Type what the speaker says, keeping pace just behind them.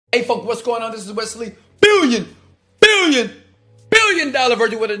Hey folks, what's going on? This is Wesley Billion Dollar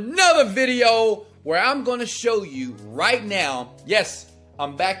Virgin with another video where I'm going to show you right now. Yes,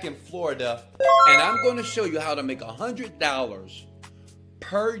 I'm back in Florida and I'm going to show you how to make $100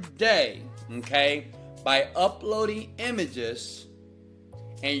 per day, okay, by uploading images,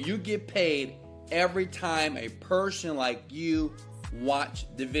 and you get paid every time a person like you watch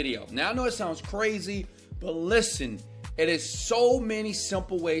the video. Now I know it sounds crazy, but listen, it is so many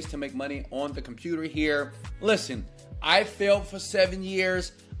simple ways to make money on the computer here. Listen, I failed for 7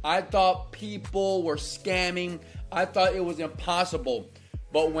 years. I thought people were scamming. I thought it was impossible.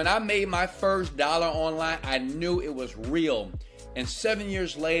 But when I made my first dollar online, I knew it was real. And 7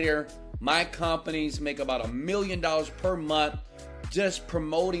 years later, my companies make about $1 million per month just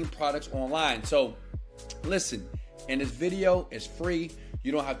promoting products online. So listen, in this video, it's free.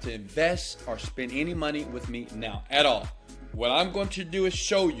 You don't have to invest or spend any money with me now at all. What I'm going to do is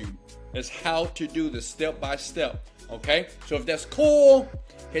show you is how to do this step by step. Okay? So if that's cool,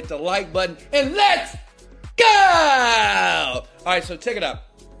 hit the like button and let's go! All right, so check it out.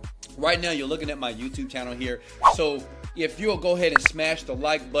 Right now, you're looking at my YouTube channel here. So if you'll go ahead and smash the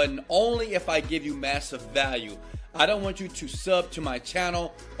like button, only if I give you massive value. I don't want you to sub to my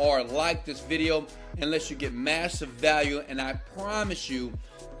channel or like this video unless you get massive value. And I promise you,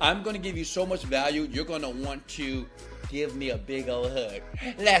 I'm going to give you so much value, you're going to want to give me a big old hug.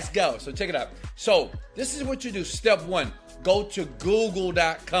 Let's go. So check it out. So this is what you do. Step one, go to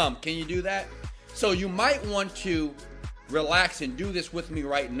google.com. Can you do that? So you might want to relax and do this with me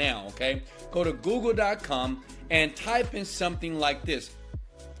right now, okay? Go to google.com and type in something like this.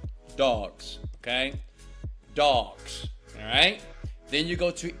 Dogs, okay? Dogs, all right? Then you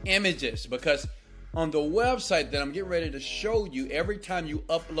go to images, because on the website that I'm getting ready to show you, every time you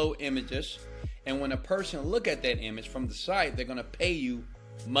upload images, and when a person look at that image from the site, they're gonna pay you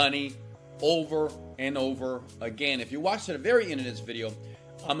money over and over again. If you watch to the very end of this video,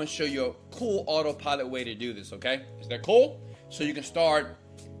 I'm gonna show you a cool autopilot way to do this, okay? Is that cool? So you can start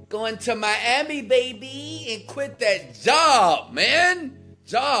going to Miami, baby, and quit that job, man.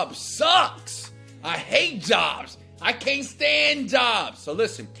 Job sucks. I hate jobs. I can't stand jobs. So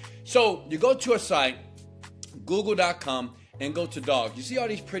listen, so you go to a site, google.com, and go to dogs. You see all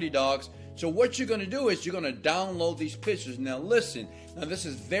these pretty dogs? So what you're going to do is you're going to download these pictures. Now listen, now this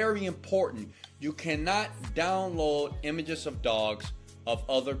is very important. You cannot download images of dogs of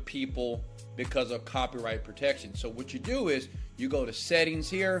other people because of copyright protection. So what you do is you go to settings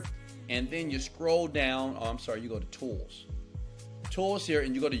here, and then you scroll down. Oh, I'm sorry, you go to tools. Tools here,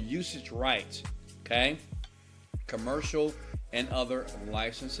 and you go to usage rights. Okay, commercial and other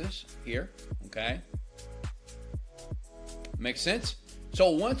licenses here. Okay, makes sense?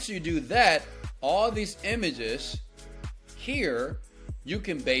 So once you do that, all these images here you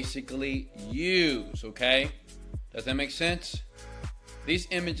can basically use. Okay, does that make sense? These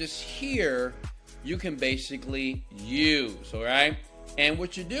images here you can basically use. All right, and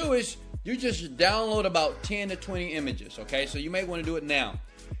what you do is you just download about 10 to 20 images. Okay, so you may want to do it now.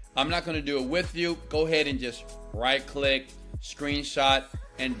 I'm not going to do it with you. Go ahead and just right click, screenshot,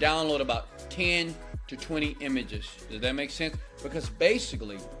 and download about 10 to 20 images. Does that make sense? Because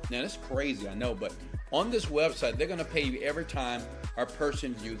basically, now that's crazy, I know, but on this website, they're going to pay you every time a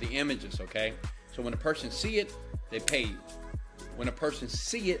person view the images, okay? So when a person see it, they pay you. When a person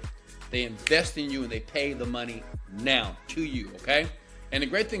see it, they invest in you and they pay the money now to you, okay? And the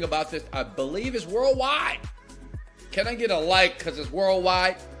great thing about this, I believe, is worldwide. Can I get a like because it's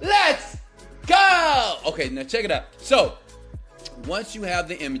worldwide? Let's go! Okay, now check it out. So, once you have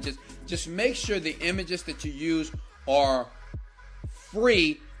the images, just make sure the images that you use are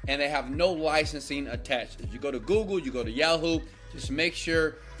free and they have no licensing attached. If you go to Google, you go to Yahoo, just make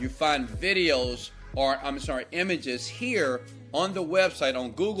sure you find videos or, images here on the website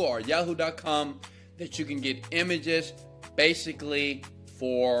on Google or Yahoo.com that you can get images basically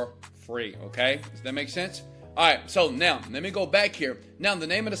for free, okay? Does that make sense? All right, so now let me go back here. Now the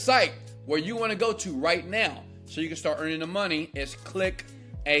name of the site where you want to go to right now so you can start earning the money is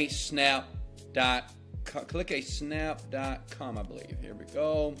clickasnap.com. Clickasnap.com, I believe. Here we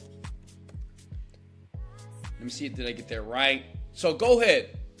go. Let me see, did I get that right? So go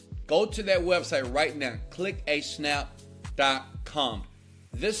ahead, go to that website right now. Clickasnap.com.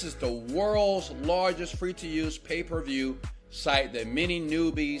 This is the world's largest free-to-use pay-per-view site that many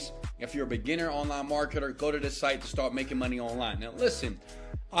newbies, if you're a beginner online marketer, go to this site to start making money online. Now listen,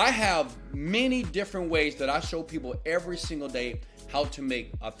 I have many different ways that I show people every single day how to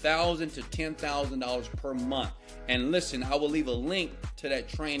make $1,000 to $10,000 per month. And listen, I will leave a link to that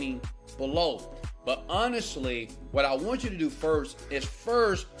training below. But honestly, what I want you to do first is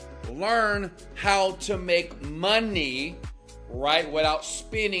learn how to make money, right, without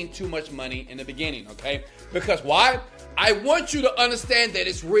spending too much money in the beginning, okay? Because why? I want you to understand that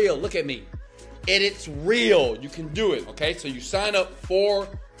it's real. Look at me. It's real. You can do it, okay? So you sign up for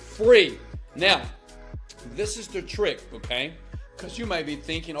free. Now, this is the trick, okay? Because you might be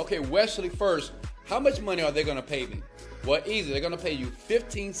thinking, okay, Wesley, first, how much money are they going to pay me? Well, easy. They're going to pay you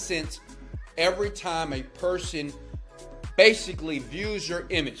 15 cents every time a person basically views your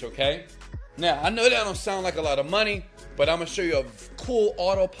image, okay? Now, I know that don't sound like a lot of money, but I'm going to show you a cool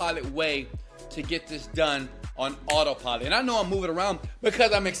autopilot way to get this done on autopilot. And I know I'm moving around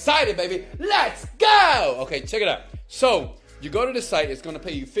because I'm excited, baby. Let's go! Okay, check it out. So, you go to the site. It's going to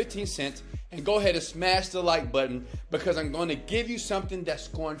pay you 15 cents. And go ahead and smash the like button because I'm going to give you something that's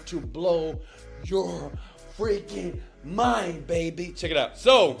going to blow your freaking mind, baby. Check it out.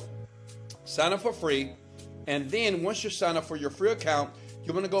 So, sign up for free. And then once you sign up for your free account,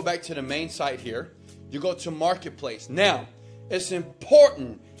 you're going to go back to the main site here. You go to Marketplace. Now, it's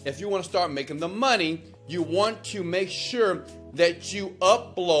important if you want to start making the money, you want to make sure that you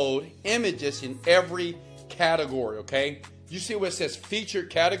upload images in every category, okay? You see where it says featured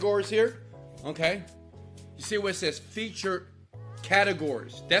categories here? Okay, you see where it says featured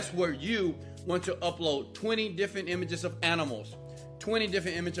categories. That's where you want to upload 20 different images of animals, 20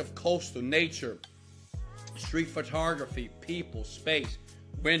 different images of coastal nature, street photography, people, space,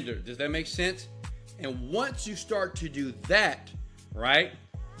 render. Does that make sense? And once you start to do that, right,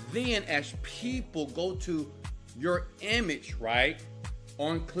 then as people go to your image, right,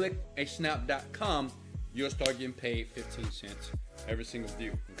 on clickasnap.com, you'll start getting paid 15 cents every single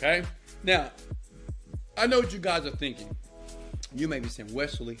view, okay? Now, I know what you guys are thinking. You may be saying,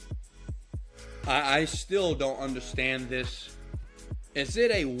 Wesley, I still don't understand this. Is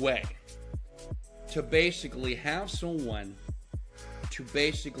it a way to basically have someone to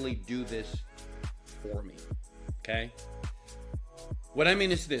basically do this for me, okay? What I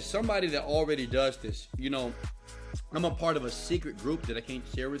mean is this. Somebody that already does this, you know, I'm a part of a secret group that I can't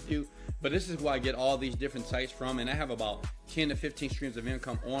share with you, but this is where I get all these different sites from, and I have about 10 to 15 streams of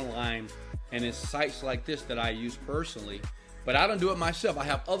income online, and it's sites like this that I use personally, but I don't do it myself. I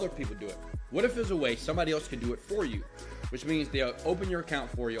have other people do it. What if there's a way somebody else can do it for you, which means they'll open your account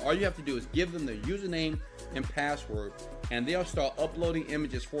for you. All you have to do is give them their username and password, and they'll start uploading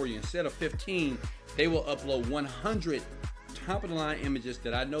images for you. Instead of 15, they will upload 100 top of the line images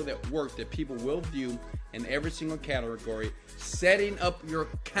that I know that work, that people will view in every single category, setting up your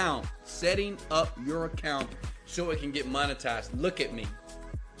account so it can get monetized. Look at me.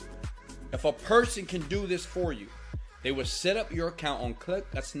 If a person can do this for you, they will set up your account on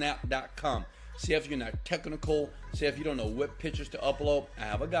clickasnap.com. See if you're not technical, see if you don't know what pictures to upload. I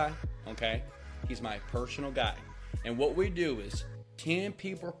have a guy, okay? He's my personal guy. And what we do is 10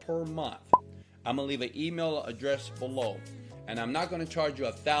 people per month. I'm gonna leave an email address below. And I'm not going to charge you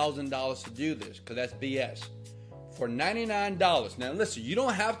 $1,000 to do this because that's BS. For $99, now listen, you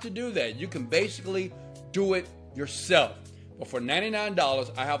don't have to do that. You can basically do it yourself. But for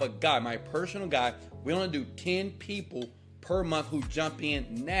 $99, I have a guy, my personal guy. We only do 10 people per month who jump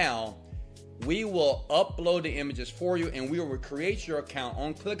in now. We will upload the images for you, and we will create your account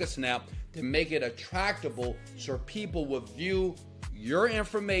on ClickASnap to make it attractable so people will view your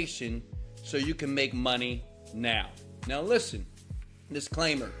information so you can make money now. Now listen,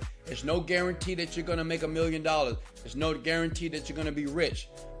 disclaimer, there's no guarantee that you're going to make $1 million. There's no guarantee that you're going to be rich,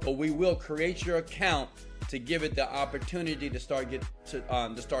 but we will create your account to give it the opportunity to get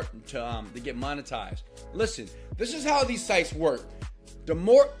monetized. Listen, this is how these sites work. The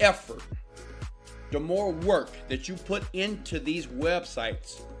more effort, the more work that you put into these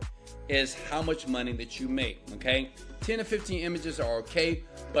websites is how much money that you make, okay? 10 to 15 images are okay,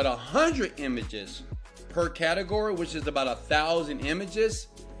 but 100 images per category, which is about 1,000 images,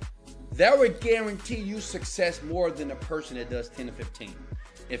 that would guarantee you success more than a person that does 10 to 15.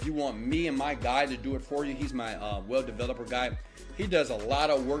 If you want me and my guy to do it for you, he's my web developer guy. He does a lot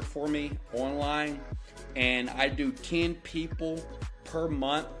of work for me online, and I do 10 people per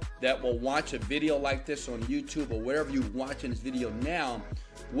month that will watch a video like this on YouTube or wherever you're watching this video now.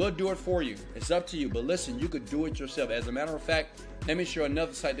 We'll do it for you. It's up to you. But listen, you could do it yourself. As a matter of fact, let me show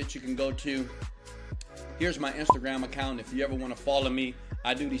another site that you can go to. Here's my Instagram account. If you ever want to follow me,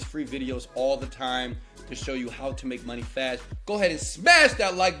 I do these free videos all the time to show you how to make money fast. Go ahead and smash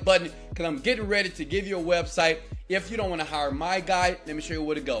that like button because I'm getting ready to give you a website. If you don't want to hire my guy, let me show you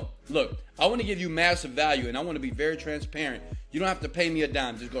where to go. Look, I want to give you massive value and I want to be very transparent. You don't have to pay me a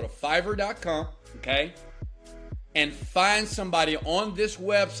dime. Just go to Fiverr.com, okay? And find somebody on this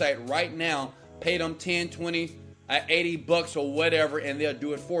website right now. Pay them 10, 20, 80 bucks or whatever, and they'll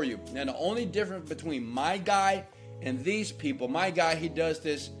do it for you. Now, the only difference between my guy and these people, my guy, he does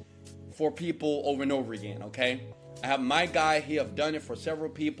this for people over and over again, okay? I have my guy, he have done it for several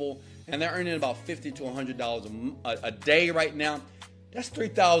people, and they're earning about $50 to $100 a day right now. That's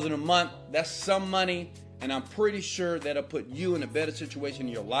 $3,000 a month. That's some money, and I'm pretty sure that'll put you in a better situation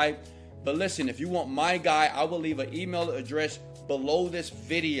in your life. But listen, if you want my guy, I will leave an email address below this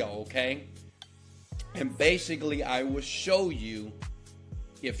video, okay? And basically, I will show you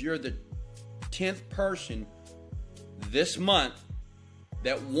if you're the 10th person this month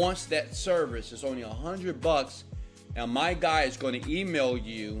that wants that service. It's only $100, and my guy is going to email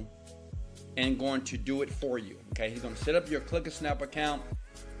you and going to do it for you. Okay, he's going to set up your Click and Snap account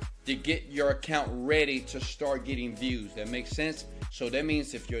to get your account ready to start getting views. That makes sense? So that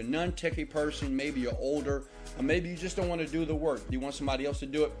means if you're a non-techie person, maybe you're older, or maybe you just don't want to do the work, you want somebody else to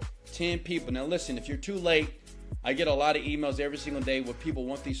do it, 10 people. Now listen, if you're too late, I get a lot of emails every single day where people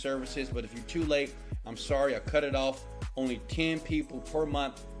want these services, but if you're too late, I'm sorry, I cut it off. Only 10 people per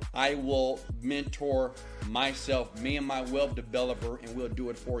month. I will mentor myself, me and my web developer, and we'll do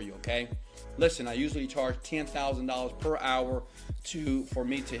it for you, okay? Listen, I usually charge $10,000 per hour for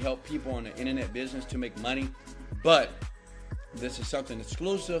me to help people in the internet business to make money, but this is something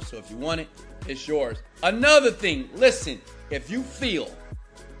exclusive, so if you want it, it's yours. Another thing, listen, if you feel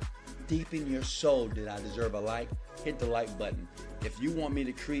deep in your soul that I deserve a like, hit the like button. If you want me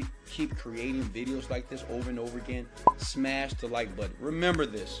to keep creating videos like this over and over again, smash the like button. Remember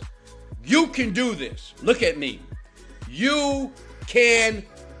this. You can do this. Look at me. You can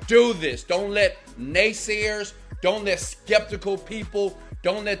do this. Don't let naysayers, don't let skeptical people,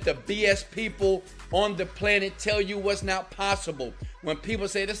 don't let the BS people on the planet tell you what's not possible. When people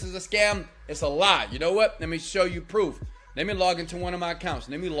say this is a scam, it's a lie. You know what? Let me show you proof. Let me log into one of my accounts.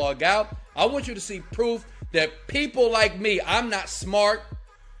 Let me log out. I want you to see proof that people like me, I'm not smart.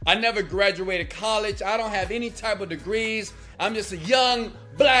 I never graduated college. I don't have any type of degrees. I'm just a young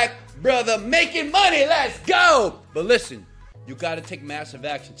black brother making money. Let's go. But listen, you got to take massive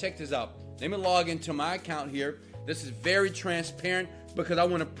action. Check this out. Let me log into my account here. This is very transparent because I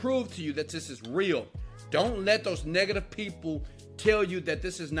want to prove to you that this is real. Don't let those negative people tell you that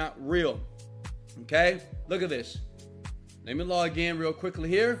this is not real. Okay? Look at this. Let me log in real quickly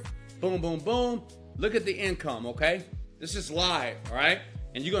here. Boom, boom, boom. Look at the income, okay? This is live, all right?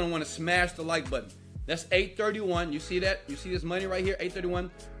 And you're going to want to smash the like button. That's $831. You see that? You see this money right here? $831,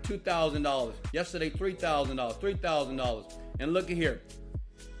 $2,000. Yesterday, $3,000, $3,000. And look at here.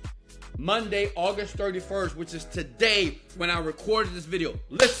 Monday, August 31st, which is today when I recorded this video.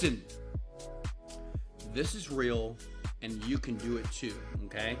 Listen, this is real and you can do it too,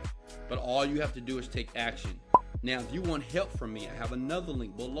 okay? But all you have to do is take action. Now, if you want help from me, I have another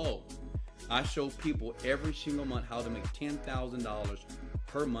link below. I show people every single month how to make $10,000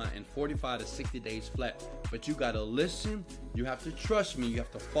 per month in 45 to 60 days flat. But you got to listen. You have to trust me. You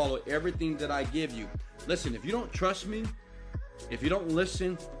have to follow everything that I give you. Listen, if you don't trust me, if you don't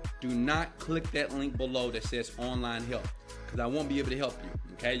listen, do not click that link below that says online help because I won't be able to help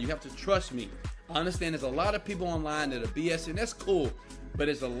you, okay? You have to trust me. I understand there's a lot of people online that are BSing. That's cool, but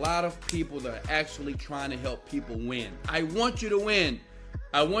there's a lot of people that are actually trying to help people win. I want you to win.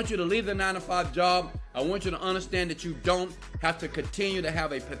 I want you to leave the 9-to-5 job. I want you to understand that you don't have to continue to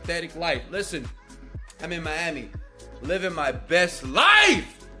have a pathetic life. Listen, I'm in Miami, living my best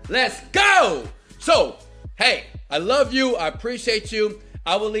life. Let's go. So, hey, I love you. I appreciate you.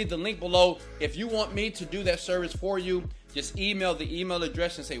 I will leave the link below. If you want me to do that service for you, just email the email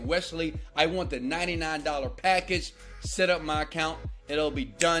address and say, Wesley, I want the $99 package. Set up my account. It'll be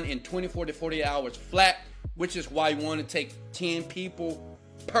done in 24 to 48 hours flat, which is why you want to take 10 people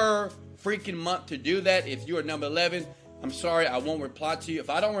per freaking month to do that. If you're number 11, I'm sorry, I won't reply to you. If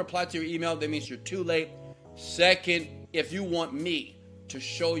I don't reply to your email, that means you're too late. Second, if you want me to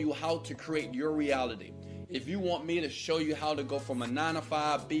show you how to create your reality, if you want me to show you how to go from a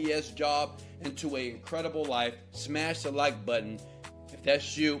 9-to-5 BS job into an incredible life, smash the like button. If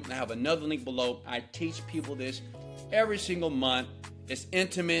that's you, I have another link below. I teach people this every single month. It's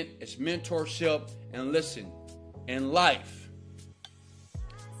intimate, it's mentorship, and listen, in life,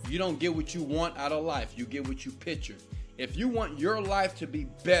 you don't get what you want out of life. You get what you picture. If you want your life to be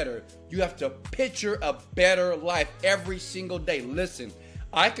better, you have to picture a better life every single day. Listen,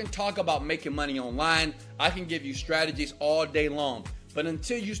 I can talk about making money online. I can give you strategies all day long. But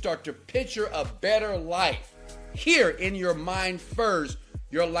until you start to picture a better life here in your mind first,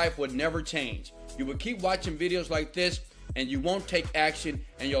 your life would never change. You will keep watching videos like this and you won't take action,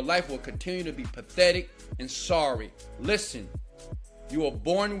 and your life will continue to be pathetic and sorry. Listen, you were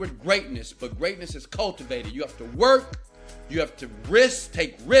born with greatness, but greatness is cultivated. You have to work, you have to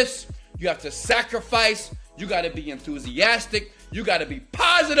take risks, you have to sacrifice, you got to be enthusiastic, you got to be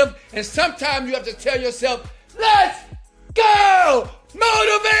positive, and sometimes you have to tell yourself, let's go!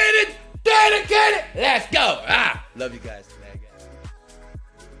 Motivated, dedicated, let's go! Love you guys.